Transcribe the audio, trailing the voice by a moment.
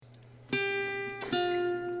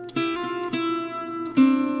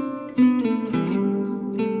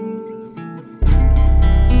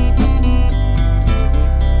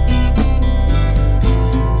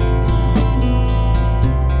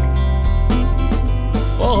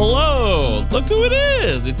who it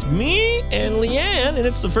is. It's me and Leanne, and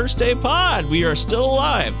it's the First Day Pod. We are still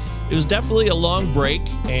alive. It was definitely a long break,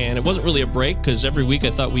 and it wasn't really a break because every week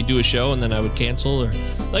I thought we'd do a show and then I would cancel or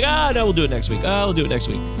like, no, we'll do it next week. We'll do it next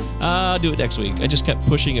week. I'll do it next week. I just kept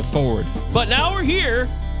pushing it forward. But now we're here,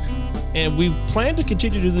 and we plan to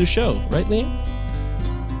continue to do the show. Right, Leanne?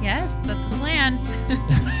 Yes, that's the plan.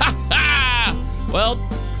 Well,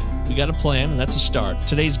 we got a plan, and that's a start.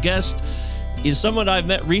 Today's guest is someone I've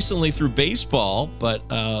met recently through baseball, but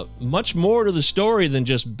much more to the story than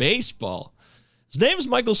just baseball. His name is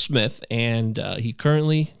Michael Smith, and he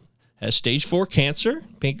currently has stage 4 cancer,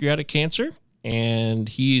 pancreatic cancer, and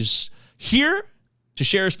he's here to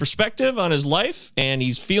share his perspective on his life, and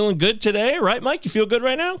he's feeling good today. Right, Mike? You feel good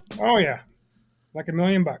right now? Oh, yeah. Like $1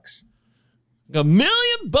 million. $1 million?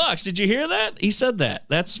 Did you hear that? He said that.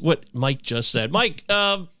 That's what Mike just said. Mike,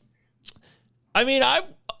 I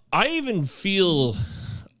even feel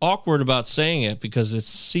awkward about saying it because it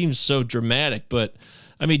seems so dramatic, but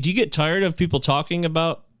do you get tired of people talking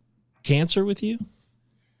about cancer with you?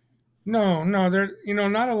 No, there,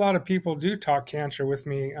 not a lot of people do talk cancer with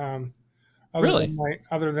me. Really?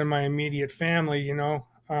 Other than my immediate family,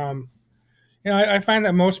 I find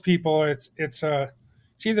that most people, it's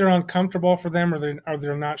either uncomfortable for them or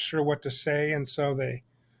they're not sure what to say, and so they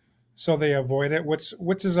avoid it.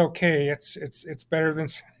 Which is okay. It's better than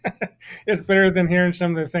it's better than hearing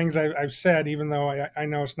some of the things I've said, even though I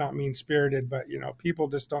know it's not mean spirited. But people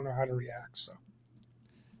just don't know how to react. So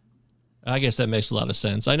I guess that makes a lot of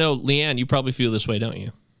sense. I know, Leanne, you probably feel this way, don't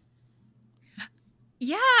you?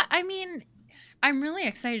 Yeah, I'm really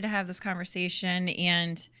excited to have this conversation,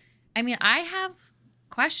 and I have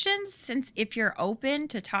questions since if you're open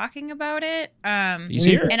to talking about it. He's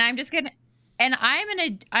here, and I'm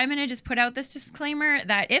gonna just put out this disclaimer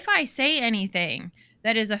that if I say anything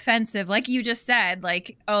that is offensive, like you just said,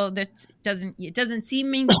 like, it doesn't seem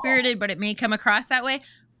mean-spirited, but it may come across that way,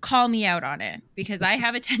 call me out on it, because I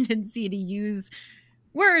have a tendency to use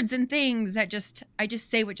words and things that I just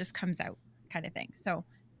say what just comes out, kind of thing. So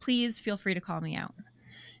please feel free to call me out.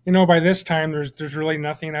 By this time, there's really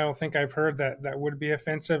nothing I don't think I've heard that would be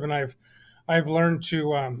offensive, and I've learned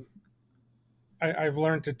to I've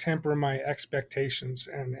learned to temper my expectations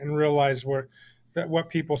and realize what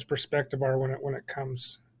people's perspective are when it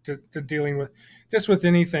comes to dealing with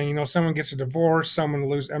anything. Someone gets a divorce, someone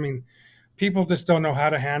loses. People just don't know how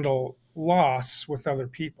to handle loss with other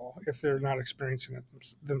people if they're not experiencing it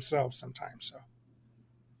themselves sometimes.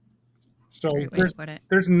 So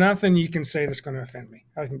there's nothing you can say that's going to offend me.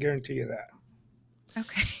 I can guarantee you that.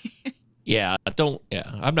 Okay. Yeah,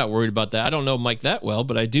 I'm not worried about that. I don't know Mike that well,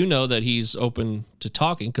 but I do know that he's open to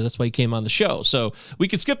talking because that's why he came on the show. So we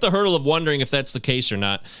could skip the hurdle of wondering if that's the case or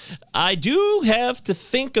not. I do have to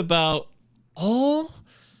think about all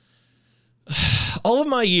of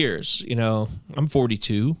my years. I'm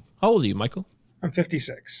 42. How old are you, Michael? I'm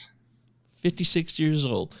 56. 56 years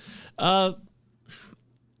old.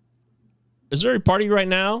 Is there a party right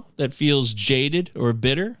now that feels jaded or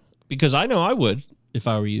bitter? Because I know I would if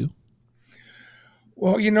I were you.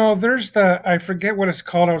 Well, there's I forget what it's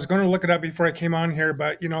called. I was going to look it up before I came on here,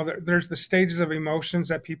 but there's the stages of emotions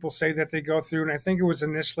that people say that they go through. And I think it was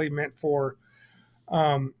initially meant for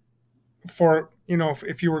if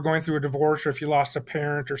you were going through a divorce or if you lost a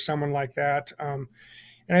parent or someone like that. And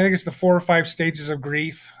I think it's the 4 or 5 stages of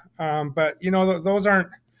grief. But those aren't,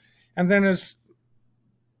 and then as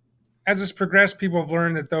it's progressed, people have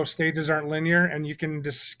learned that those stages aren't linear, and you can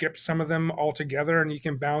just skip some of them altogether, and you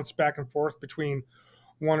can bounce back and forth between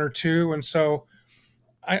 1 or 2. And so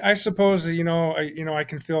I suppose, I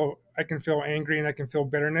can feel angry and I can feel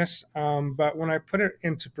bitterness. But when I put it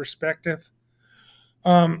into perspective,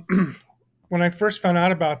 when I first found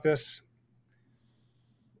out about this,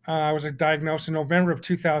 I was diagnosed in November of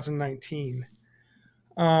 2019.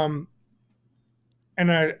 And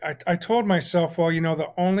I told myself, well,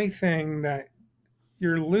 the only thing that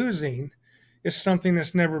you're losing is something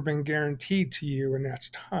that's never been guaranteed to you, and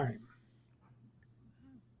that's time.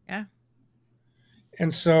 Yeah.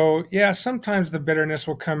 And so, sometimes the bitterness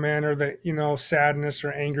will come in, or the, sadness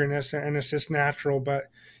or angriness, and it's just natural. But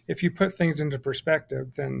if you put things into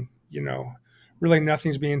perspective, then, really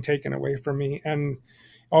nothing's being taken away from me. And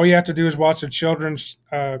all you have to do is watch a Shriners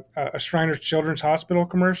Children's Hospital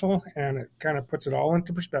commercial, and it kind of puts it all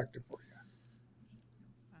into perspective for you.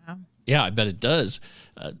 Wow. Yeah, I bet it does.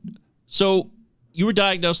 So you were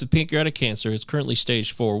diagnosed with pancreatic cancer. It's currently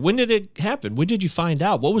stage 4. When did it happen? When did you find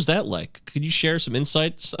out? What was that like? Could you share some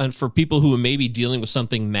insights for people who are maybe dealing with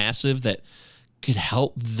something massive that could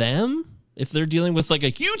help them if they're dealing with like a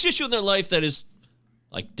huge issue in their life that is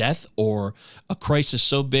like death or a crisis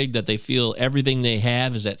so big that they feel everything they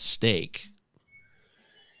have is at stake?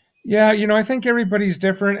 Yeah, I think everybody's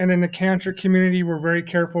different, and in the cancer community, we're very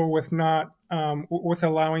careful with not with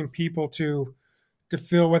allowing people to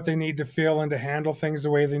feel what they need to feel and to handle things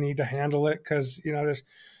the way they need to handle it. Because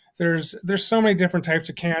there's so many different types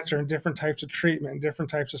of cancer and different types of treatment and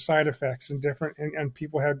different types of side effects and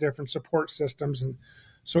people have different support systems, and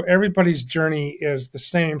so everybody's journey is the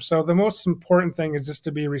same. So the most important thing is just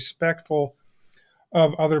to be respectful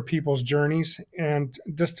of other people's journeys and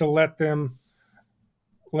just to let them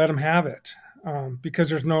have it, because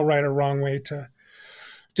there's no right or wrong way to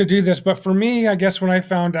do this. But for me, I guess when I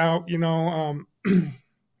found out,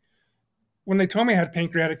 when they told me I had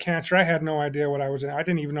pancreatic cancer, I had no idea what I was in. I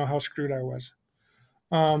didn't even know how screwed I was.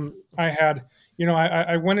 I had,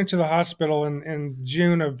 I went into the hospital in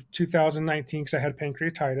June of 2019 because I had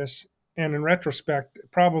pancreatitis. And in retrospect, it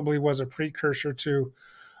probably was a precursor to,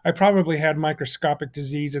 I probably had microscopic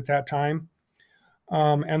disease at that time.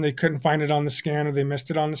 And they couldn't find it on the scan, or they missed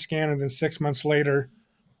it on the scan. And then 6 months later,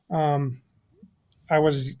 I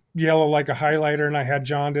was yellow like a highlighter, and I had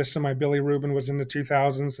jaundice, and my bilirubin was in the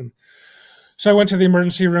 2000s. And so I went to the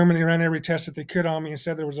emergency room, and they ran every test that they could on me and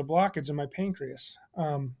said there was a blockage in my pancreas.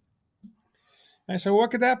 And I said, well,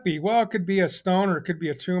 what could that be? Well, it could be a stone or it could be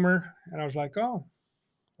a tumor. And I was like, oh,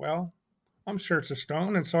 well, I'm sure it's a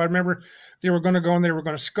stone. And so I remember they were going to go and they were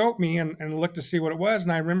going to scope me and look to see what it was.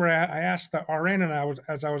 And I remember I asked the RN, and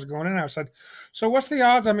as I was going in, I said, so what's the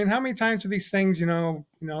odds? I mean, how many times do these things,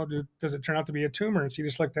 does it turn out to be a tumor? And she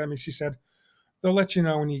just looked at me. She said, they'll let you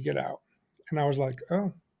know when you get out. And I was like,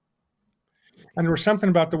 oh. And there was something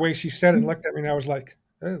about the way she said it and looked at me, and I was like,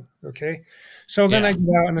 oh, okay. So then I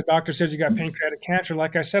get out, and the doctor says you got pancreatic cancer.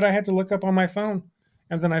 Like I said, I had to look up on my phone,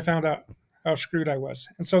 and then I found out how screwed I was.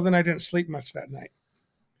 And so then I didn't sleep much that night.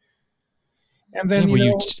 And then,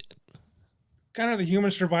 kind of the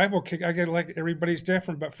human survival kick, I get like everybody's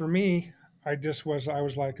different. But for me, I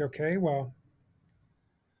was like, okay, well,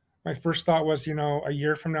 my first thought was, a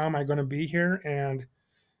year from now, am I going to be here? And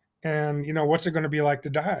what's it going to be like to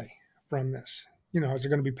die from this? Is it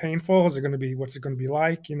going to be painful? What's it going to be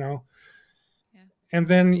like? Yeah. And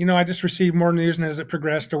then, I just received more news, and as it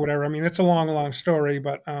progressed or whatever, I mean, it's a long, long story,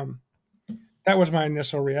 but that was my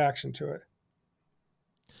initial reaction to it.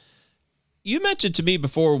 You mentioned to me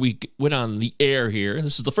before we went on the air here,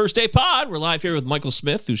 this is the First Day Pod. We're live here with Michael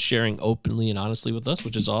Smith, who's sharing openly and honestly with us,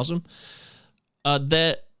 which is awesome,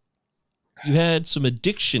 that you had some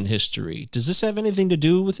addiction history. Does this have anything to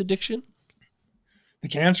do with addiction? The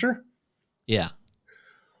cancer? Yeah.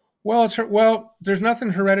 Well, there's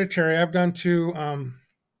nothing hereditary. I've done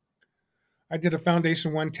I did a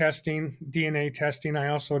Foundation One testing, DNA testing. I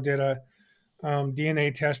also did a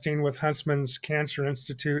DNA testing with Huntsman's Cancer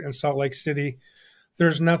Institute in Salt Lake City.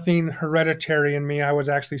 There's nothing hereditary in me. I was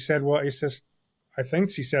actually said, well, it's just, I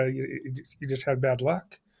think she said, you just had bad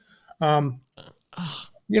luck. And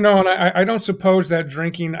I don't suppose that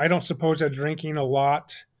drinking a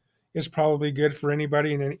lot is probably good for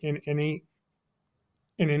anybody in any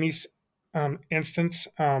instance.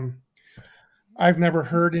 I've never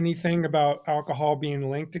heard anything about alcohol being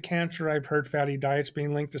linked to cancer. I've heard fatty diets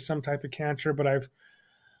being linked to some type of cancer, but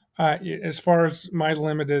as far as my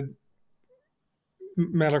limited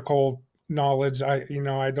medical knowledge, I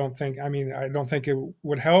don't think it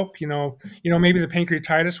would help. Maybe the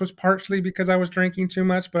pancreatitis was partially because I was drinking too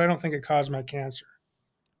much, but I don't think it caused my cancer.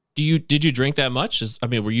 Did you drink that much?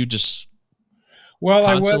 Were you just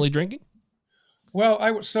constantly drinking? Well,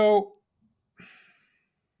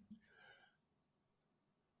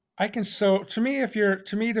 to me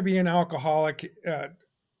to be an alcoholic,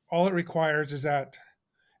 all it requires is that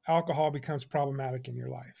alcohol becomes problematic in your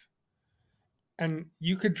life. And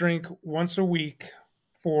you could drink once a week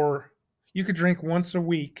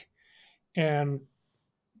and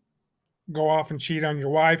go off and cheat on your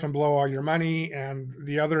wife and blow all your money, and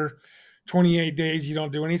the other 28 days you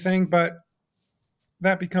don't do anything, but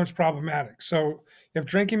that becomes problematic. So if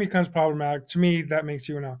drinking becomes problematic, to me, that makes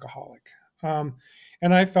you an alcoholic. And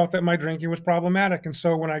I felt that my drinking was problematic. And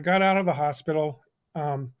so when I got out of the hospital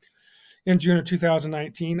in June of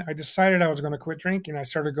 2019, I decided I was going to quit drinking. I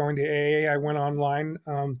started going to AA. I went online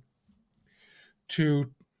I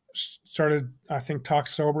think Talk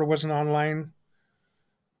Sober was an online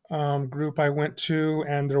group I went to,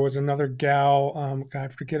 and there was another gal, I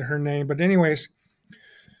forget her name. But anyways,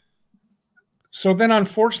 so then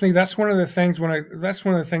unfortunately, that's one of the things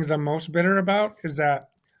I'm most bitter about, is that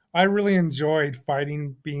I really enjoyed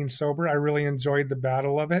fighting being sober. I really enjoyed the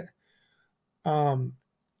battle of it. And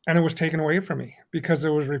it was taken away from me because it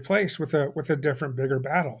was replaced with a different, bigger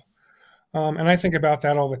battle. And I think about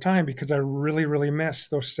that all the time because I really, really miss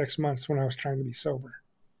those 6 months when I was trying to be sober.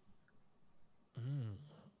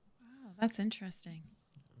 Wow, that's interesting.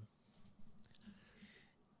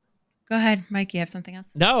 Go ahead, Mike. You have something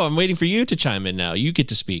else? No, I'm waiting for you to chime in now. You get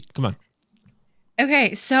to speak. Come on.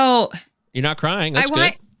 Okay, so You're not crying. That's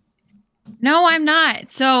good. No, I'm not.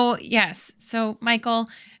 So yes. So Michael,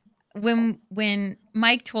 when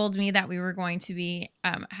Mike told me that we were going to be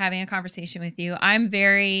having a conversation with you, I'm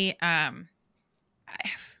very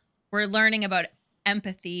we're learning about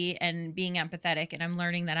empathy and being empathetic, and I'm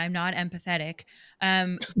learning that I'm not empathetic,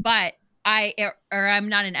 but I'm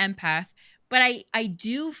not an empath, but I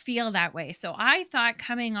do feel that way. So I thought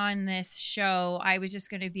coming on this show, I was just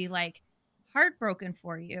going to be like heartbroken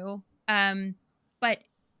for you, but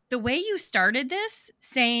the way you started this,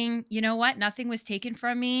 saying, you know what, nothing was taken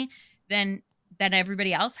from me, then that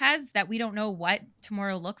everybody else has, that we don't know what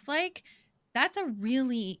tomorrow looks like. That's a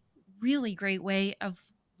really, really great way of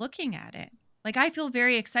looking at it. Like, I feel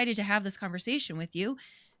very excited to have this conversation with you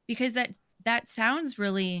because that sounds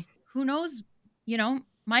really, who knows,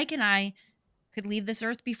 Mike and I could leave this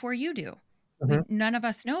earth before you do. Mhm. None of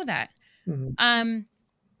us know that. Mhm.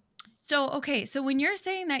 So, okay. So when you're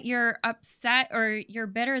saying that you're upset or you're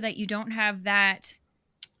bitter that you don't have that,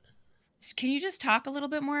 can you just talk a little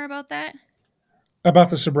bit more about that? About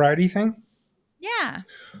the sobriety thing? Yeah.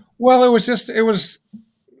 Well, it was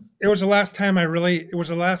the last time it was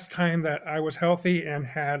the last time that I was healthy and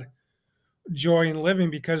had joy in living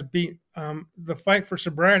because the fight for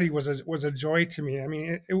sobriety was a joy to me. I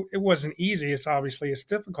mean, it wasn't easy. It's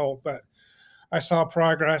difficult, but I saw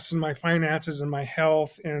progress in my finances and my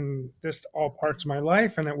health and just all parts of my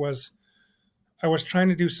life. And I was trying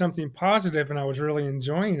to do something positive and I was really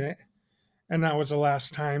enjoying it. And that was the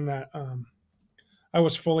last time that I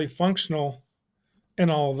was fully functional in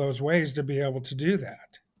all of those ways to be able to do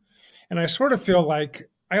that. And I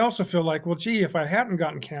also feel like, well, gee, if I hadn't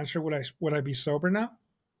gotten cancer, would I be sober now?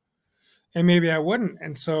 And maybe I wouldn't.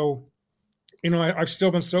 And so, I've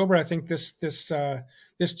still been sober. I think this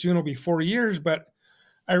June will be 4 years, but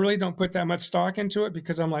I really don't put that much stock into it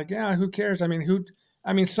because I'm like, yeah, who cares? I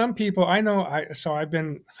mean, some people I know. I've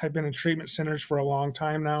been in treatment centers for a long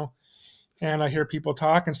time now, and I hear people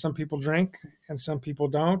talk, and some people drink, and some people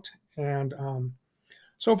don't. And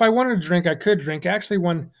so, if I wanted to drink, I could drink.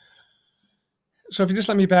 Actually, so if you just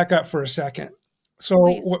let me back up for a second. So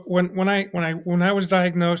Please. when I was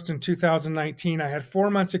diagnosed in 2019, I had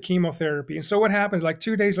 4 months of chemotherapy. And so what happens? Like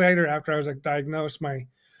 2 days later, after I was diagnosed, my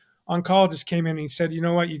oncologist came in and he said, "You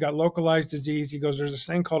know what? You got localized disease." He goes, "There's this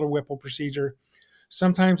thing called a Whipple procedure.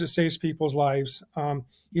 Sometimes it saves people's lives."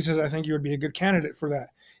 He says, "I think you would be a good candidate for that."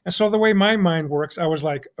 And so the way my mind works, I was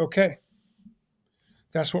like, "Okay,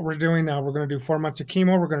 that's what we're doing now. We're going to do 4 months of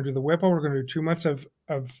chemo. We're going to do the Whipple. We're going to do 2 months of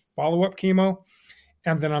follow up chemo,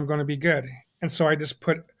 and then I'm going to be good." And so I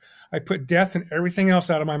put death and everything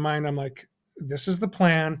else out of my mind. I'm like, this is the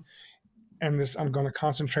plan, and I'm going to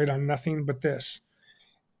concentrate on nothing but this.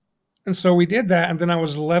 And so we did that, and then I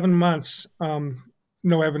was 11 months,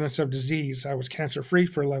 no evidence of disease. I was cancer free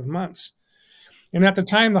for 11 months. And at the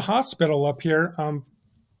time, the hospital up here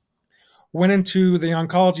went into the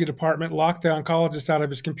oncology department, locked the oncologist out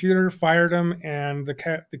of his computer, fired him, and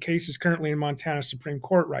the case is currently in Montana Supreme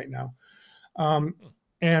Court right now.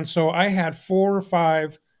 And so I had 4 or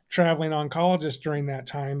 5 traveling oncologists during that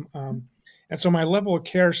time. And so my level of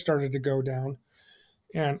care started to go down.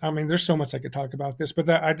 And I mean, there's so much I could talk about this, but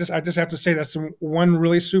I just have to say that's one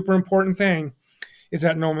really super important thing is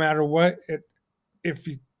that no matter what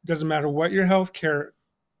doesn't matter what your healthcare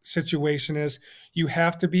situation is, you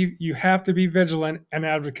have to be vigilant and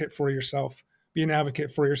advocate for yourself. Be an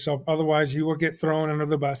advocate for yourself. Otherwise, you will get thrown under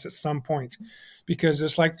the bus at some point, because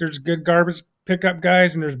it's like there's good garbage pickup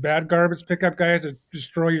guys and there's bad garbage pickup guys that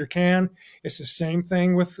destroy your can. It's the same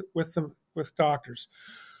thing with doctors.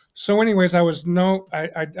 So, anyways, I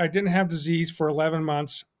didn't have disease for 11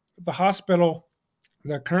 months. The hospital,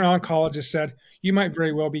 the current oncologist said, "You might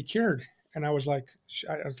very well be cured." And I was like,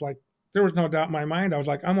 there was no doubt in my mind. I was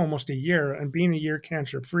like, I'm almost a year, and being a year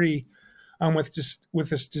cancer free, with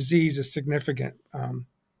this disease is significant.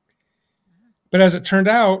 But as it turned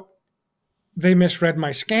out, they misread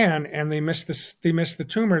my scan and they missed the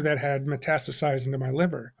tumor that had metastasized into my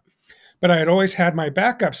liver. But I had always had my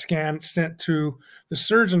backup scan sent to the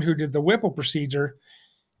surgeon who did the Whipple procedure,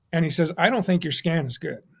 and he says, "I don't think your scan is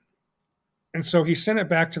good." And so he sent it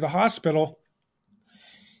back to the hospital,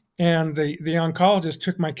 and the oncologist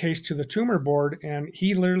took my case to the tumor board, and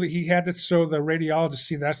he had to show the radiologist,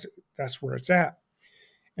 "See, that's where it's at."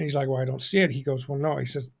 And he's like, "Well, I don't see it." He goes, "Well, no." He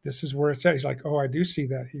says, "This is where it's at." He's like, "Oh, I do see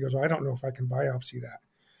that." He goes, "Well, I don't know if I can biopsy that."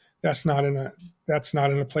 that's not in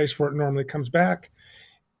a place where it normally comes back.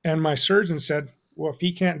 And my surgeon said, well, if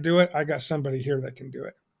he can't do it, I got somebody here that can do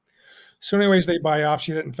it. So anyways, they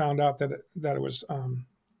biopsied it and found out that it was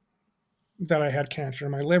that I had cancer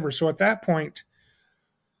in my liver. So at that point,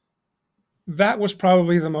 that was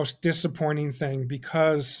probably the most disappointing thing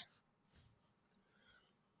because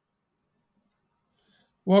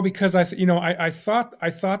I thought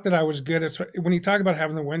that I was good at, when you talk about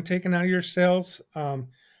having the wind taken out of your sails,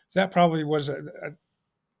 that probably was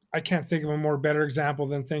I can't think of a more better example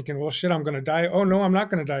than thinking, well, shit, I'm going to die. Oh no, I'm not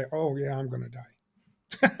going to die. Oh yeah, I'm going to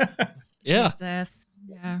die. Yeah. Who's this?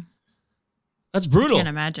 Yeah. That's brutal. I can't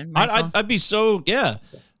imagine, Michael. I'd be so, yeah.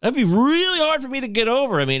 That'd be really hard for me to get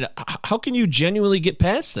over. I mean, how can you genuinely get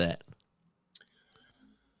past that?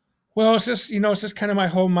 Well, it's just kind of my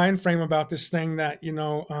whole mind frame about this thing that, I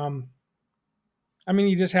mean,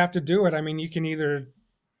 you just have to do it. I mean, you can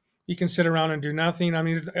sit around and do nothing. I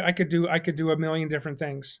mean, I could do a million different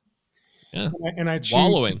things. Yeah. And I choose,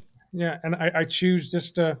 wallowing. Yeah. And I choose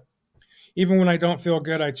just to, even when I don't feel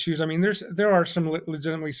good, I choose. I mean, there are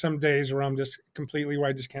legitimately some days where I'm just completely where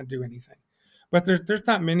I just can't do anything, but there's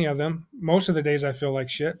not many of them. Most of the days I feel like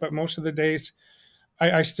shit, but most of the days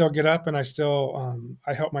I still get up and I still,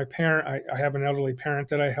 I help my parent. I have an elderly parent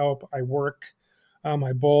that I help. I work,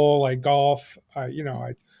 I bowl, I golf. I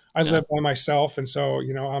live by myself. And so,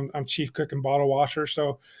 I'm chief cook and bottle washer.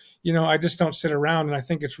 So, I just don't sit around. And I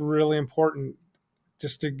think it's really important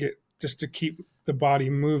just to keep the body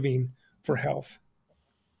moving for health.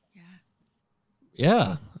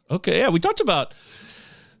 Yeah. Okay. Yeah. We talked about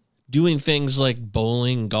doing things like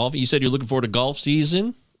bowling, golf. You said you're looking forward to golf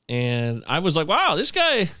season. And I was like, wow, this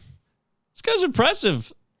guy's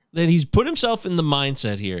impressive that he's put himself in the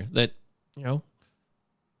mindset here that,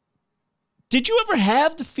 did you ever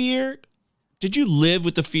have the fear? Did you live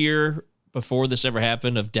with the fear before this ever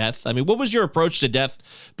happened of death? I mean, what was your approach to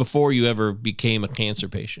death before you ever became a cancer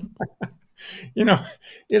patient?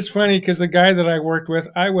 It's funny because the guy that I worked with,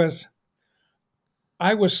 I was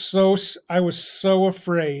so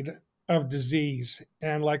afraid of disease.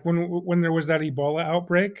 And like when there was that Ebola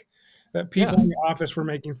outbreak, that people in the office were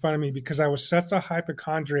making fun of me because I was such a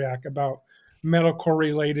hypochondriac about medical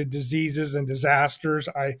related diseases and disasters.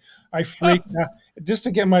 I freaked out just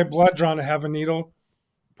to get my blood drawn to have a needle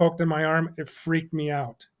poked in my arm. It freaked me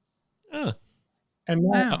out. Oh. And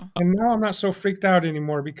now I'm not so freaked out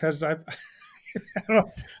anymore because I've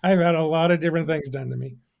had a lot of different things done to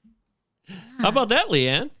me. How about that,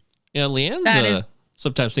 Leanne? Yeah, Leanne's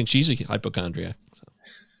sometimes thinks she's a hypochondriac. So.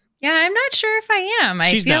 Yeah, I'm not sure if I am.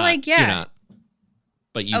 She's feel not. like, yeah. You're not.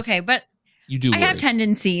 But you do. I have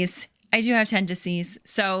tendencies. I do have tendencies.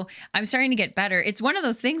 So I'm starting to get better. It's one of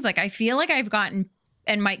those things, like I feel like I've gotten,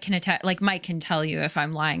 and Mike can tell you if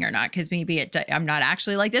I'm lying or not, because maybe I'm not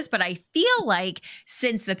actually like this, but I feel like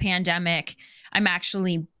since the pandemic, I'm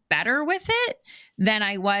actually better with it than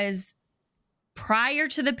I was prior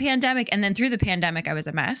to the pandemic. And then through the pandemic, I was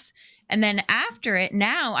a mess. And then after it,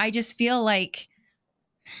 now I just feel like,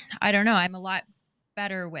 I don't know, I'm a lot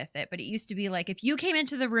better with it. But it used to be like, if you came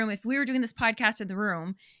into the room, if we were doing this podcast in the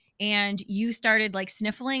room and you started like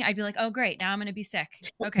sniffling, I'd be like, oh, great, now I'm going to be sick.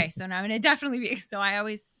 Okay, so now I'm going to definitely be. So I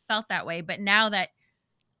always felt that way. But now that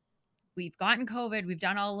we've gotten COVID, we've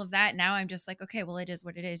done all of that, now I'm just like, okay, well, it is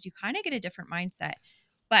what it is. You kind of get a different mindset.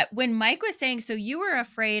 But when Mike was saying, so you were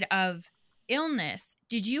afraid of illness,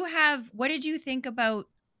 what did you think about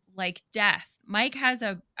like death? Mike has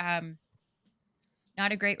a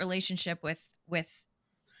not a great relationship with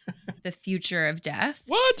the future of death.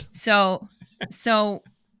 What? So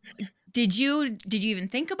did you even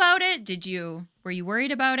think about it? Were you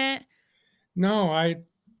worried about it? No,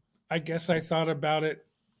 I guess I thought about it.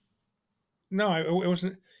 No, it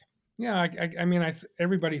wasn't. Yeah, I mean,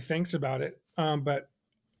 everybody thinks about it, but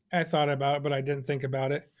I thought about it, but I didn't think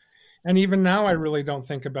about it. And even now, I really don't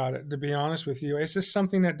think about it, to be honest with you. It's just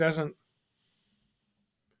something that doesn't,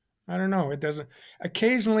 I don't know, it doesn't.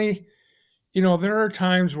 Occasionally, there are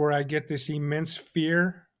times where I get this immense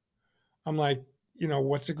fear. I'm like,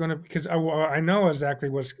 what's it going to, because I know exactly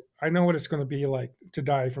I know what it's going to be like to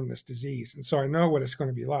die from this disease. And so I know what it's going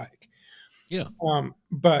to be like. Yeah.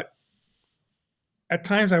 But at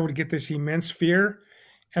times I would get this immense fear,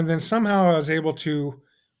 and then somehow I was able to,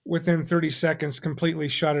 within 30 seconds, completely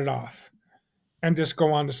shut it off and just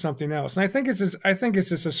go on to something else. And I think it's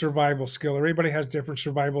just a survival skill. Everybody has different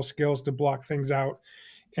survival skills to block things out.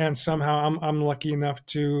 And somehow I'm lucky enough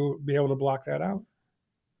to be able to block that out.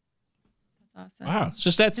 That's awesome. Wow. It's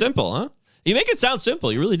just that simple, huh? You make it sound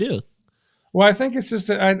simple. You really do. Well, I think it's just,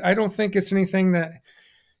 I don't think it's anything that,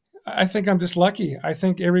 I think I'm just lucky. I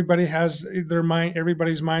think everybody has their mind.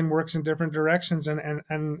 Everybody's mind works in different directions, and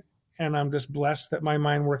I'm just blessed that my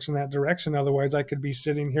mind works in that direction. Otherwise, I could be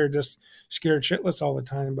sitting here just scared shitless all the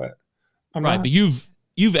time. But I'm Right, not. but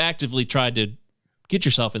you've actively tried to get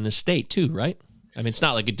yourself in this state too, right? I mean, it's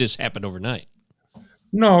not like it just happened overnight.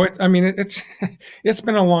 No, it's. I mean, it's it's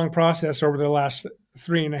been a long process over the last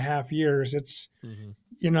 3.5 years. It's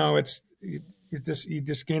Mhm. it's you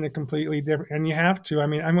just gain a completely different, and you have to. I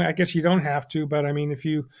mean, I guess you don't have to, but I mean, if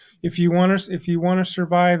you want to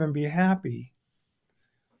survive and be happy,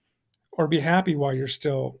 or be happy while you're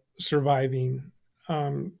still surviving,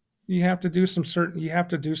 you have to do you have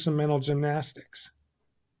to do some mental gymnastics.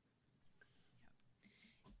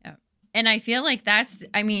 Yeah. And I feel like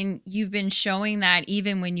I mean, you've been showing that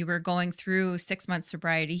even when you were going through 6 months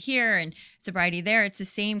sobriety here and sobriety there, it's the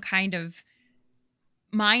same kind of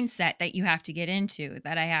mindset that you have to get into,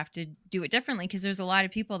 that I have to do it differently, because there's a lot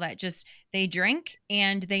of people that just they drink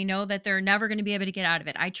and they know that they're never going to be able to get out of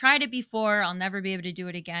it. I tried it before, I'll never be able to do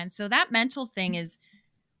it again. So that mental thing is,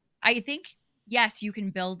 I think, yes, you can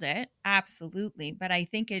build it, absolutely, but I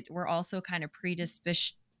think we're also kind of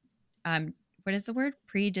predisposed. What is the word?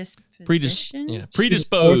 Predisposition.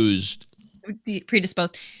 Predisposed.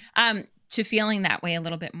 Predisposed to feeling that way a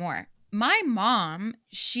little bit more. My mom,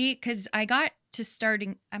 because I got to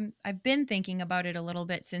starting, I've been thinking about it a little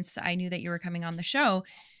bit since I knew that you were coming on the show.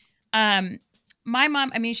 My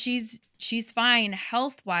mom, I mean, she's fine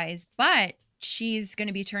health wise, but she's going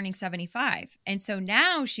to be turning 75. And so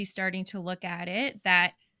now she's starting to look at it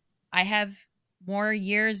that I have more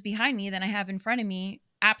years behind me than I have in front of me.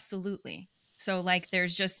 Absolutely. So like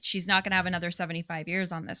she's not going to have another 75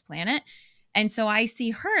 years on this planet. And so I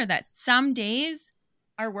see her that some days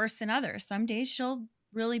are worse than others. Some days she'll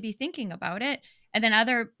really be thinking about it. And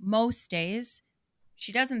then most days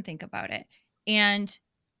she doesn't think about it. And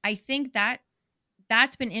I think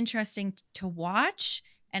that's been interesting to watch.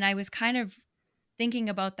 And I was kind of thinking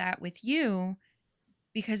about that with you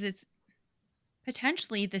because it's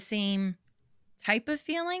potentially the same type of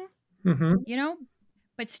feeling, Mm-hmm.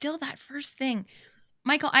 but still that first thing.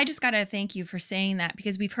 Michael, I just got to thank you for saying that,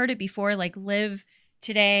 because we've heard it before, like live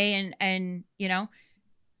today, and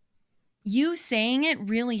you saying it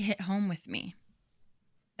really hit home with me,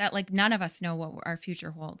 that like none of us know what our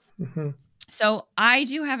future holds. Mm-hmm. So I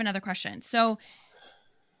do have another question. So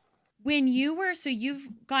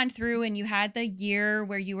you've gone through and you had the year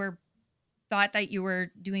where you thought that you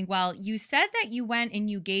were doing well. You said that you went and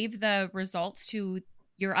you gave the results to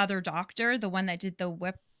your other doctor, the one that did the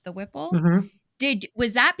Whipple. Mm-hmm.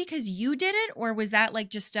 Was that because you did it, or was that like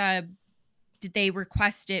just did they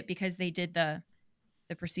request it because they did the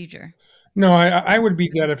procedure? No, I would be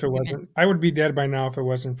dead if it wasn't. I would be dead by now if it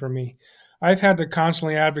wasn't for me. I've had to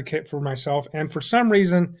constantly advocate for myself, and for some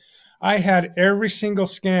reason, I've had every single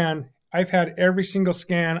scan I've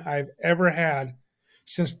ever had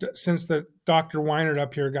since the Dr. Weinert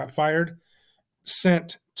up here got fired,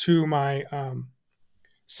 sent to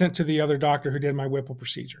the other doctor who did my Whipple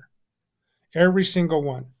procedure. Every single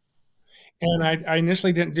one. And I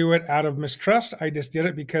initially didn't do it out of mistrust. I just did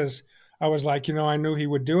it because I was like, I knew he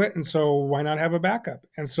would do it, and so why not have a backup?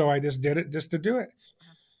 And so I just did it just to do it.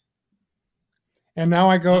 And now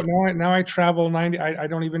I travel 90. I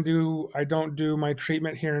don't do my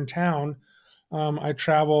treatment here in town. I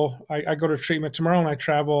travel. I go to treatment tomorrow, and I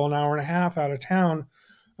travel an hour and a half out of town.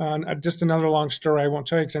 Just another long story I won't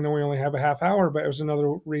tell you because I know we only have a half hour, but it was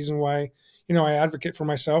another reason why I advocate for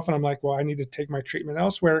myself, and I'm like, well, I need to take my treatment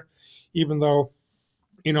elsewhere, even though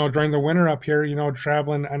during the winter up here,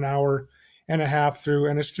 traveling an hour and a half through,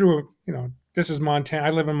 and it's through, this is Montana. I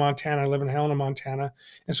live in Montana. I live in Helena, Montana.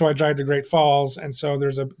 And so I drive to Great Falls. And so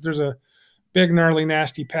there's a big, gnarly,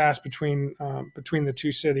 nasty pass between the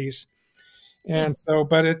two cities. And so,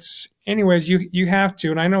 but it's, anyways, you have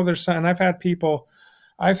to, and I know there's some, and I've had oncologists.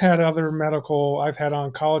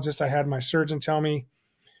 I had my surgeon tell me,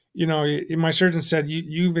 my surgeon said,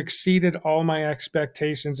 you've exceeded all my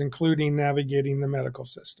expectations, including navigating the medical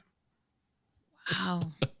system.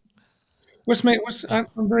 Wow. Which I'm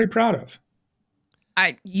very proud of.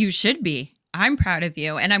 You should be. I'm proud of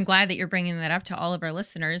you. And I'm glad that you're bringing that up to all of our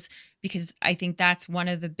listeners, because I think that's one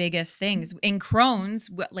of the biggest things. In Crohn's,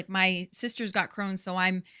 like my sister's got Crohn's, so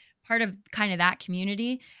I'm part of kind of that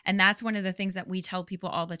community. And that's one of the things that we tell people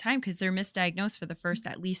all the time, because they're misdiagnosed for the first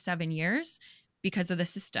at least 7 years because of the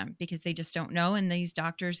system, because they just don't know. And these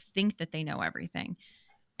doctors think that they know everything.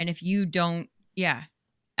 And if you don't,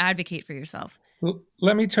 advocate for yourself.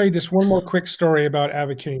 Let me tell you just one more quick story about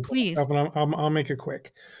advocating for Please. myself, and I'll make it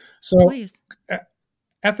quick. So, please.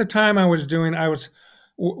 At the time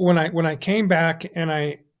when I came back and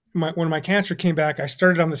I when my cancer came back, I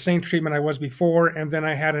started on the same treatment I was before, and then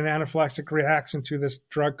I had an anaphylactic reaction to this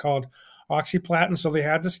drug called oxyplatin, so they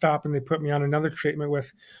had to stop, and they put me on another treatment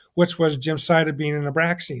which was gemcitabine and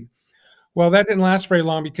Abraxane. Well, that didn't last very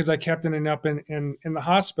long because I kept ending up in the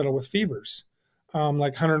hospital with fevers,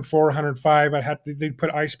 like 104, 105. They'd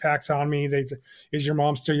put ice packs on me. They'd say, "Is your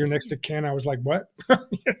mom still your next of kin?" I was like, "What?"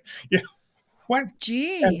 Yeah, what?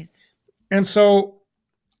 Jeez. And so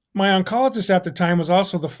my oncologist at the time was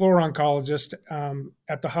also the floor oncologist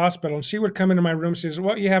at the hospital, and she would come into my room. She says,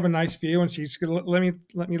 "Well, you have a nice view," and she's going to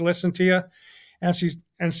let me listen to you,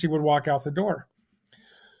 and she would walk out the door.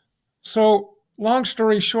 So, long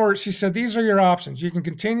story short, she said, "These are your options. You can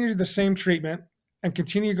continue the same treatment and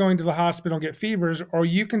continue going to the hospital and get fevers, or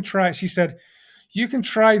you can try." She said, "You can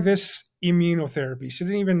try this immunotherapy." She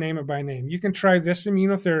didn't even name it by name. "You can try this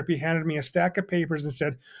immunotherapy." Handed me a stack of papers and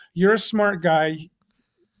said, "You're a smart guy.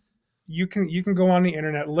 You can go on the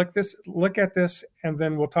internet, look at this, and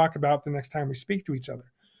then we'll talk about it the next time we speak to each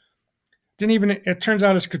other." It turns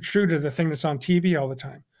out it's Keytruda, the thing that's on TV all the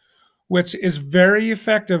time, which is very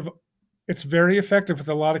effective. It's very effective with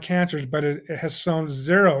a lot of cancers, but it has shown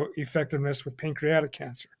zero effectiveness with pancreatic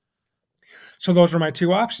cancer. So those were my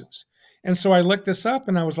two options. And so I looked this up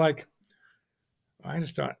and I was like, I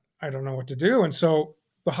don't know what to do. And so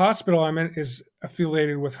the hospital I'm in is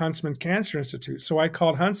affiliated with Huntsman Cancer Institute. So I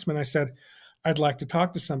called Huntsman. I said, "I'd like to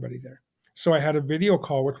talk to somebody there." So I had a video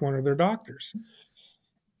call with one of their doctors.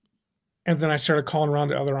 And then I started calling around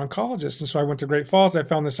to other oncologists. And so I went to Great Falls. I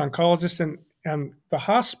found this oncologist, and the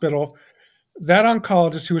hospital, that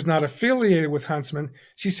oncologist who was not affiliated with Huntsman,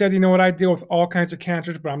 she said, "You know what? I deal with all kinds of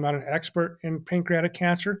cancers, but I'm not an expert in pancreatic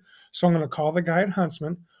cancer. So I'm going to call the guy at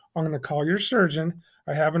Huntsman. I'm going to call your surgeon.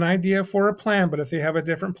 I have an idea for a plan, but if they have a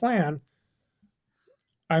different plan,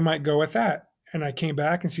 I might go with that." And I came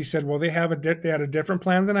back and she said, "Well, they had a different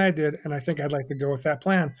plan than I did, and I think I'd like to go with that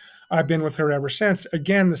plan." I've been with her ever since.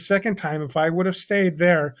 Again, the second time, if I would have stayed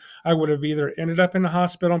there, I would have either ended up in the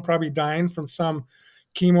hospital and probably dying from some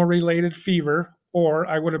chemo-related fever, or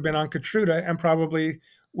I would have been on Keytruda and probably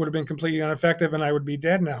would have been completely ineffective and I would be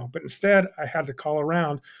dead now. But instead, I had to call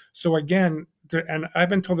around. So again, and I've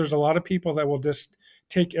been told there's a lot of people that will just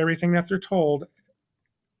take everything that they're told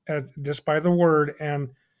just by the word,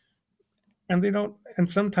 and they don't. And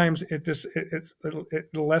sometimes it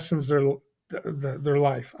lessens their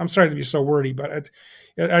life. I'm sorry to be so wordy, but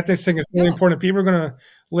I just think it's really important. People are going to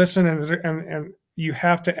listen, and you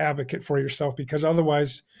have to advocate for yourself, because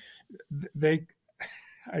otherwise,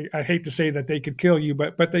 I hate to say that they could kill you,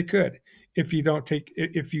 but they could if you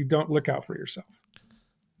don't look out for yourself.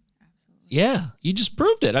 Yeah, you just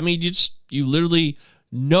proved it. I mean, you literally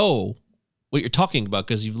know what you're talking about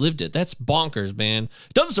because you've lived it. That's bonkers, man.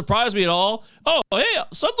 It doesn't surprise me at all. Oh, hey,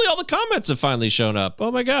 suddenly all the comments have finally shown up.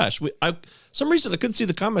 Oh my gosh. Some reason I couldn't see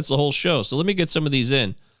the comments the whole show, so let me get some of these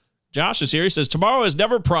in. Josh is here. He says, "Tomorrow is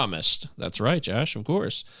never promised." That's right, Josh, of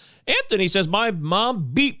course. Anthony says, "My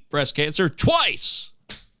mom beat breast cancer twice."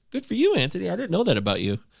 Good for you, Anthony. I didn't know that about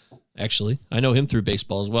you, actually. I know him through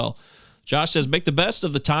baseball as well. Josh says, "Make the best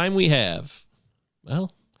of the time we have."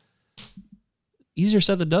 Well, easier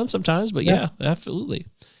said than done sometimes, but yeah, absolutely.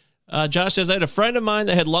 Josh says, "I had a friend of mine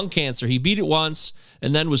that had lung cancer. He beat it once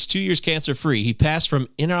and then was 2 years cancer-free. He passed from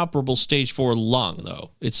inoperable stage 4 lung,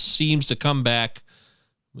 though. It seems to come back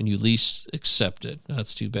when you least accept it."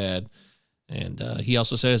 That's too bad. And he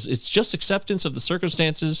also says, "It's just acceptance of the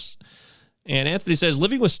circumstances." And Anthony says,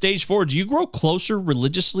 "Living with stage 4, do you grow closer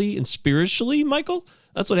religiously and spiritually, Michael?"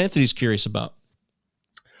 That's what Anthony's curious about.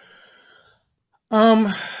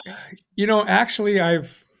 Actually, I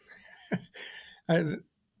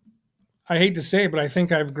hate to say it, but I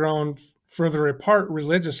think I've grown further apart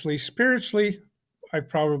religiously. Spiritually, I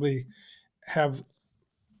probably have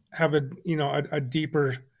a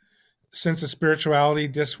deeper sense of spirituality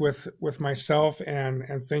just with myself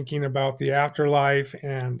and thinking about the afterlife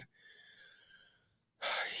and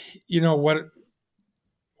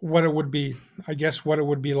what it would be, I guess, what it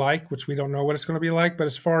would be like, which we don't know what it's going to be like. But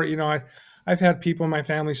as far, I've had people in my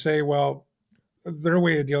family say, well, their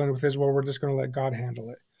way of dealing with it is, well, we're just going to let God handle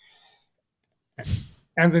it.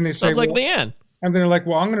 And then they say, sounds like Leanne. And they're like,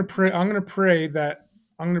 well, I'm going to pray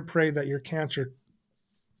that your cancer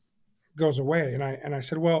goes away. And I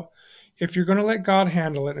said, well, if you're going to let God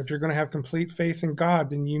handle it, if you're going to have complete faith in God,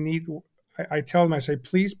 then I tell them, I say,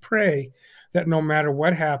 please pray that no matter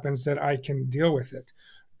what happens, that I can deal with it.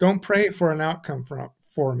 Don't pray for an outcome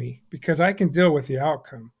for me, because I can deal with the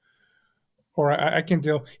outcome, or I can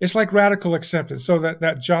deal. It's like radical acceptance. So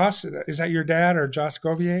that Josh, is that your dad or Josh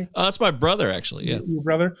Govier? That's my brother, actually. Yeah, your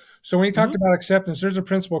brother. So when he talked about acceptance, there's a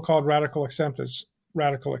principle called radical acceptance.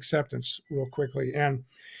 radical acceptance real quickly. And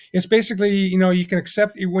it's basically, you can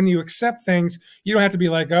accept, when you accept things, you don't have to be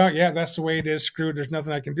like, oh yeah, that's the way it is, screwed, there's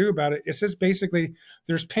nothing I can do about it. It's just basically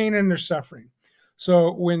there's pain and there's suffering.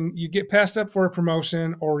 So when you get passed up for a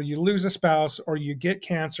promotion, or you lose a spouse, or you get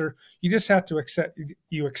cancer, you just have to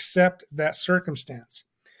accept that circumstance.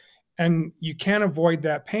 And you can't avoid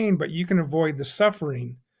that pain, but you can avoid the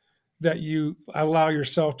suffering that you allow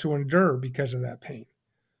yourself to endure because of that pain.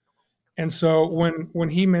 And so when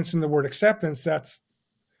he mentioned the word acceptance, that's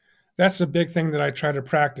a big thing that I try to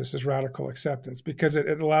practice, is radical acceptance, because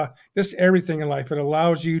it allows just everything in life. It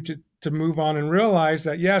allows you to move on and realize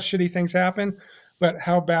that, yeah, shitty things happen, but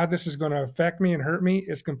how bad this is going to affect me and hurt me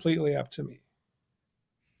is completely up to me.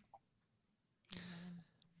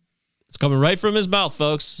 It's coming right from his mouth,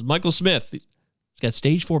 folks. Michael Smith, he's got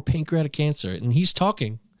stage 4 pancreatic cancer, and he's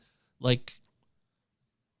talking like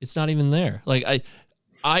it's not even there. Like,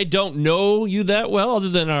 I don't know you that well, other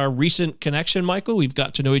than our recent connection, Michael. We've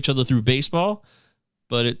got to know each other through baseball,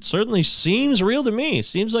 but it certainly seems real to me. It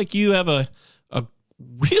seems like you have a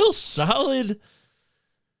real solid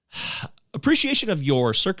appreciation of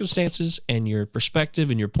your circumstances and your perspective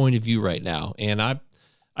and your point of view right now. And I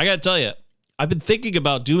got to tell you, I've been thinking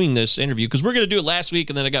about doing this interview because we're going to do it last week,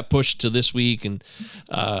 and then I got pushed to this week. And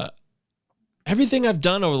everything I've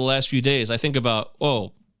done over the last few days, I think about,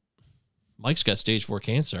 Mike's got stage 4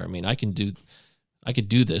 cancer. I mean, I could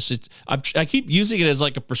do this. I keep using it as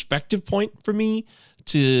like a perspective point for me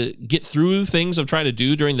to get through things I'm trying to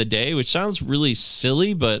do during the day, which sounds really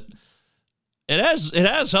silly, but it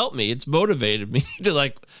has helped me. It's motivated me to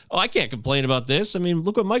like, I can't complain about this. I mean,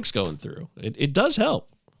 look what Mike's going through. It does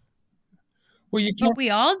help. Well, you can't. But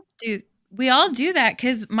we all do that,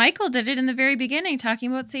 because Michael did it in the very beginning, talking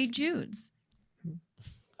about St. Jude's.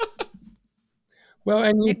 Well,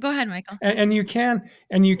 and Go ahead, Michael. And you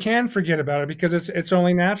can forget about it, because it's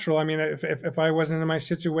only natural. I mean, if I wasn't in my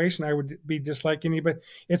situation, I would be just like anybody.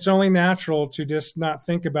 It's only natural to just not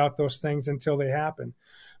think about those things until they happen.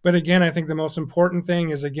 But again, I think the most important thing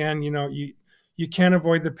is, again, you can't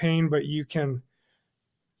avoid the pain, but you can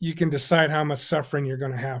decide how much suffering you're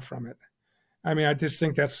going to have from it. I mean, I just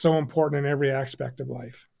think that's so important in every aspect of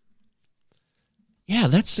life. Yeah,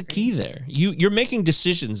 that's the key there. You're making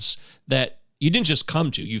decisions that you didn't just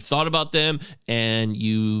come to. You've thought about them and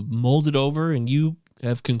you molded over, and you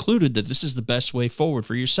have concluded that this is the best way forward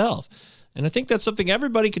for yourself. And I think that's something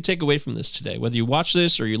everybody could take away from this today, whether you watch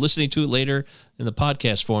this or you're listening to it later in the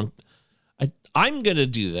podcast form. I'm going to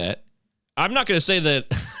do that. I'm not going to say that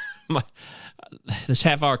this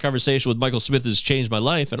half-hour conversation with Michael Smith has changed my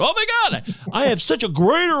life, and oh my God, I have such a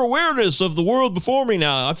greater awareness of the world before me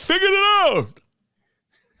now. I figured it out.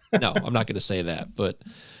 No, I'm not going to say that, but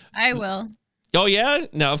I will. Oh, yeah?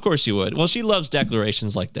 No, of course you would. Well, she loves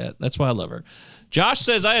declarations like that. That's why I love her. Josh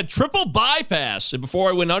says, I had triple bypass, and before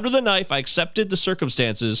I went under the knife, I accepted the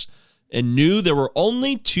circumstances and knew there were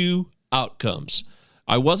only 2 outcomes.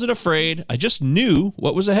 I wasn't afraid. I just knew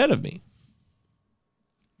what was ahead of me.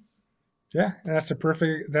 Yeah, that's a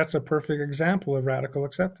perfect example of radical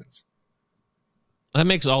acceptance. That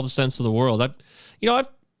makes all the sense of the world. I've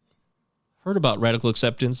heard about radical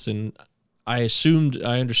acceptance, and I assumed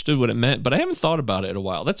I understood what it meant, but I haven't thought about it in a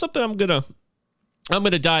while. That's something I'm gonna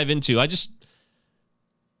dive into.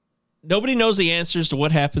 Nobody knows the answers to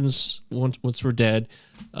what happens once we're dead.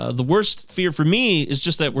 The worst fear for me is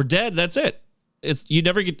just that we're dead. That's it.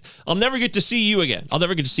 I'll never get to see you again. I'll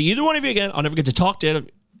never get to see either one of you again. I'll never get to talk to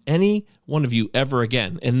any one of you ever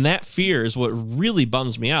again. And that fear is what really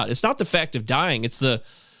bums me out. It's not the fact of dying. It's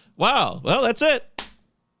well, that's it.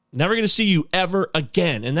 Never going to see you ever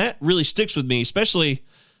again. And that really sticks with me, especially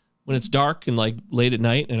when it's dark and like late at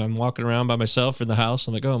night and I'm walking around by myself in the house.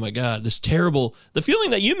 I'm like, oh my God, the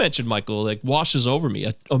feeling that you mentioned, Michael, like washes over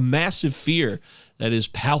me, a massive fear that is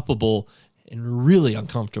palpable and really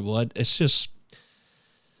uncomfortable. It's just,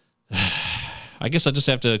 I guess I just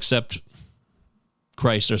have to accept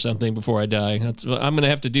Christ or something before I die. I'm going to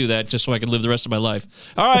have to do that just so I can live the rest of my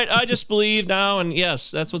life. All right, I just believe now, and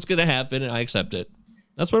yes, that's what's going to happen, and I accept it.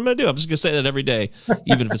 That's what I'm going to do. I'm just going to say that every day,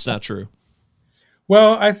 even if it's not true.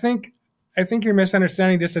 Well, I think you're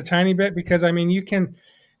misunderstanding just a tiny bit, because I mean,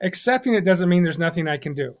 accepting it doesn't mean there's nothing I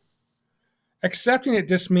can do. Accepting it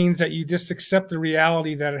just means that you just accept the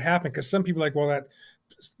reality that it happened. Because some people are like, well,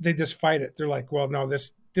 they just fight it. They're like, well, no,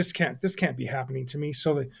 this can't be happening to me.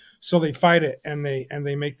 So they fight it, and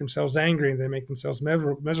they make themselves angry, and they make themselves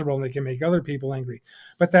miserable, and they can make other people angry.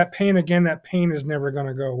 But that pain is never going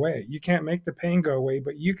to go away. You can't make the pain go away,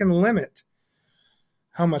 but you can limit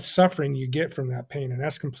how much suffering you get from that pain, and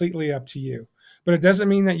that's completely up to you. But it doesn't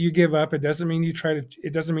mean that you give up. It doesn't mean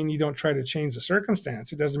it doesn't mean you don't try to change the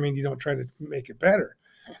circumstance. It doesn't mean you don't try to make it better.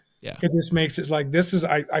 Yeah. It just makes it like, this is,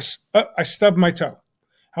 I stubbed my toe.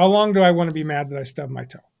 How long do I want to be mad that I stubbed my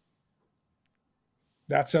toe?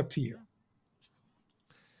 That's up to you.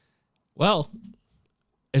 Well,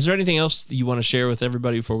 is there anything else that you want to share with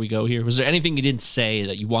everybody before we go here? Was there anything you didn't say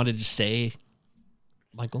that you wanted to say,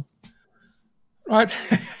 Michael? What?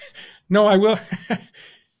 No, I will.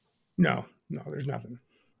 No, there's nothing.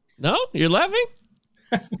 No? You're laughing?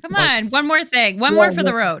 Come on, one more thing. One more for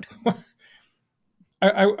the road.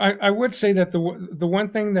 I would say that the one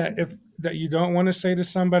thing that you don't want to say to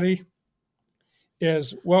somebody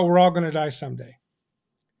is, well, we're all going to die someday.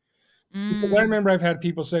 Because I remember I've had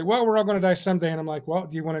people say, well, we're all going to die someday. And I'm like, well,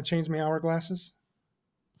 do you want to change my hourglasses?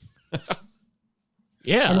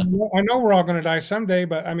 Yeah. I know we're all going to die someday,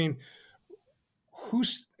 but I mean,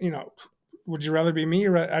 would you rather be me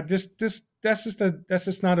or that's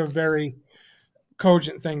just not a very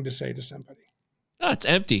cogent thing to say to somebody. No, it's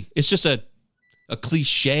empty. It's just a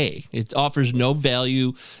cliche. It offers no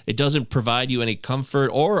value. It doesn't provide you any comfort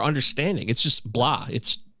or understanding. It's just blah.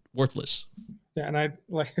 It's worthless. Yeah, and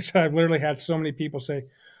like I said, I've literally had so many people say,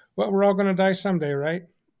 well, we're all going to die someday, right?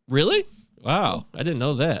 Really? Wow. I didn't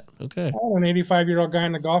know that. Okay. I had an 85-year-old guy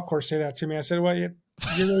on the golf course say that to me. I said, well,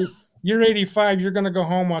 you're 85. You're going to go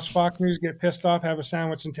home, watch Fox News, get pissed off, have a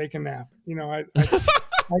sandwich, and take a nap. I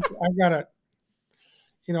got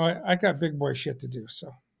I got big boy shit to do.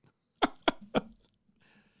 So.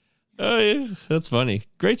 Oh, yeah, that's funny.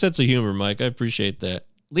 Great sense of humor, Mike. I appreciate that.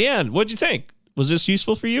 Leanne, what'd you think? Was this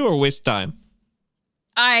useful for you or waste of time?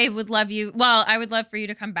 I would love for you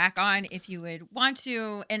to come back on if you would want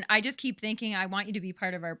to. And I just keep thinking I want you to be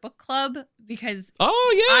part of our book club because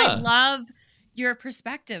I love your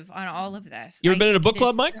perspective on all of this. You ever been in a book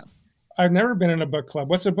club, Mike? I've never been in a book club.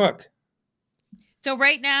 What's a book? So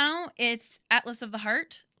right now it's Atlas of the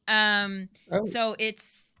Heart. So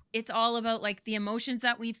it's all about like the emotions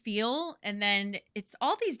that we feel. And then it's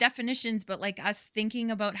all these definitions, but like us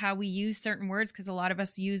thinking about how we use certain words, because a lot of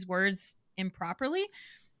us use words improperly.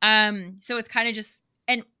 So it's kind of just,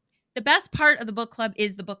 and the best part of the book club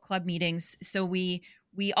is the book club meetings. So we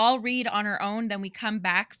all read on our own, then we come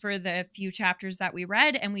back for the few chapters that we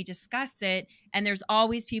read and we discuss it. And there's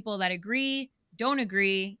always people that agree, don't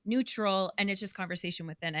agree, neutral, and it's just conversation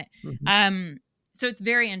within it. Mm-hmm. So it's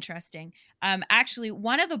very interesting. Actually,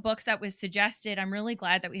 one of the books that was suggested, I'm really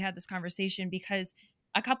glad that we had this conversation because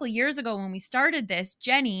a couple of years ago when we started this,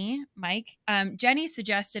 Jenny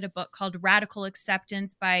suggested a book called Radical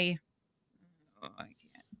Acceptance by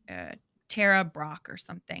Tara Brach or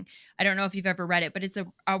something. I don't know if you've ever read it, but it's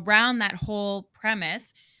around that whole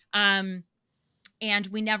premise. And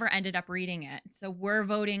we never ended up reading it. So we're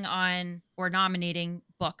voting on or nominating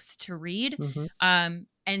books to read. Mm-hmm.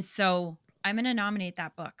 And so I'm going to nominate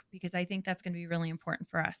that book because I think that's going to be really important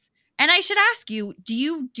for us. And I should ask you, do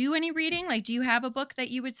you do any reading? Like, do you have a book that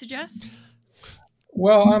you would suggest?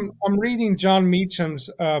 Well, I'm reading John Meacham's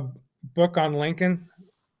book on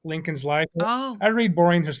Lincoln's life. Oh. I read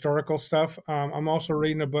boring historical stuff. I'm also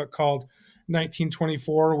reading a book called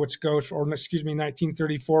 1934,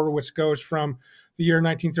 1934, which goes from the year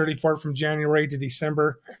 1934 from January to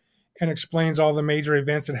December and explains all the major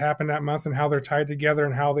events that happened that month and how they're tied together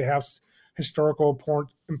and how they have historical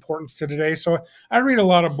importance to today. So I read a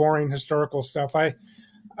lot of boring historical stuff. I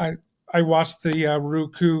watched the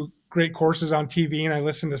Roku Great Courses on TV, and I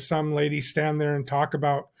listened to some lady stand there and talk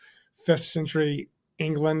about 5th century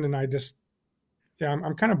England, and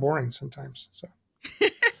I'm kind of boring sometimes. So.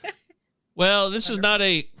 Well, this is not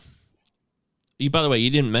by the way, you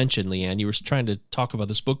didn't mention, Leanne, you were trying to talk about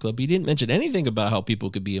this book club. You didn't mention anything about how people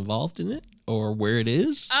could be involved in it or where it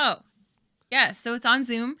is. Oh, yeah. So it's on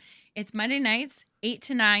Zoom. It's Monday nights, 8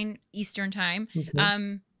 to 9 Eastern time.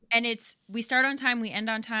 Okay. And we start on time, we end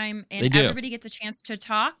on time, and everybody gets a chance to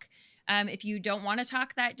talk. If you don't want to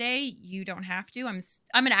talk that day, you don't have to. I'm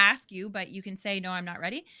going to ask you, but you can say, no, I'm not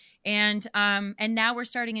ready. And now we're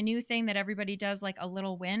starting a new thing that everybody does, like a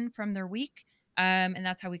little win from their week. And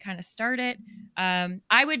that's how we kind of start it.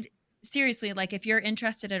 I would seriously, like, if you're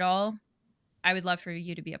interested at all, I would love for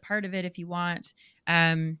you to be a part of it if you want.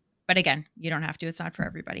 But again, you don't have to. It's not for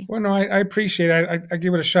everybody. Well, no, I appreciate it. I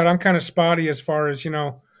give it a shot. I'm kind of spotty as far as,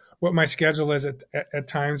 what my schedule is at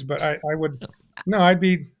times, but I've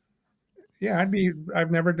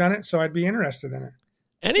never done it, so I'd be interested in it.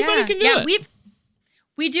 Anybody can do it.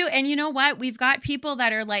 We do. And you know what? We've got people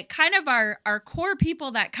that are like kind of our core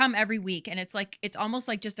people that come every week. And it's almost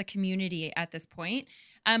like just a community at this point.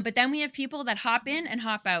 But then we have people that hop in and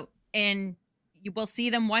hop out. And you will see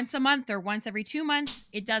them once a month or once every 2 months.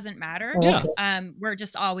 It doesn't matter. Yeah. We're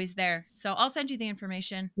just always there. So I'll send you the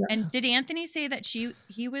information. Yeah. And did Anthony say that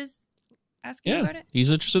he was asking about it? He's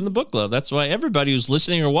interested in the book club. That's why everybody who's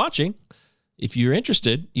listening or watching, if you're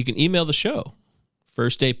interested, you can email the show,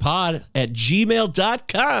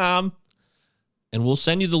 firstdaypod@gmail.com, and we'll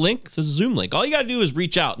send you the link, the Zoom link. All you got to do is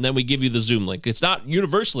reach out, and then we give you the Zoom link. It's not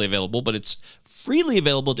universally available, but it's freely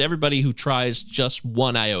available to everybody who tries just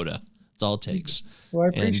 1 iota. That's all it takes. Well, I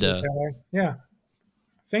appreciate that. Yeah.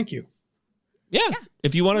 Thank you. Yeah.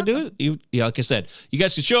 If you want to do it, like I said, you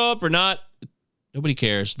guys can show up or not. Nobody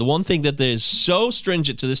cares. The one thing that is so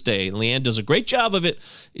stringent to this day, and Leanne does a great job of it,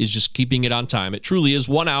 is just keeping it on time. It truly is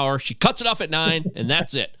 1 hour. She cuts it off at 9, and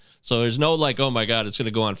that's it. So there's no like, oh my God, it's going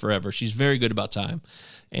to go on forever. She's very good about time.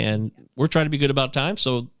 And we're trying to be good about time.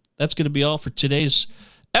 So that's going to be all for today's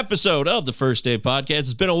episode of the First Day Podcast.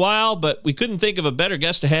 It's been a while, but we couldn't think of a better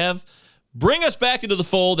guest to have bring us back into the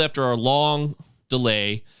fold after our long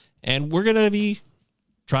delay. And we're going to be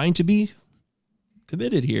trying to be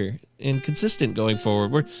committed here and consistent going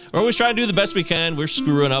forward. We're always trying to do the best we can. We're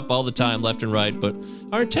screwing up all the time, left and right, but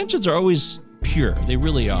our intentions are always pure. They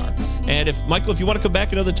really are. And if Michael, if you want to come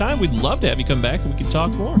back another time, we'd love to have you come back and we can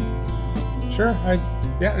talk more. Sure.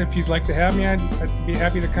 If you'd like to have me, I'd be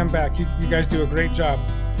happy to come back. You guys do a great job.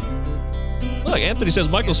 Look, Anthony says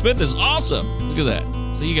Michael Smith is awesome. Look at that.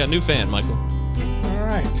 So you got a new fan, Michael. All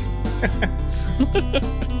right.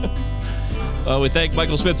 We thank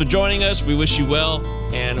Michael Smith for joining us. We wish you well.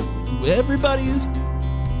 And everybody,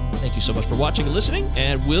 thank you so much for watching and listening.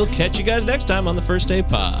 And we'll catch you guys next time on the First Day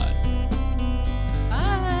Pod.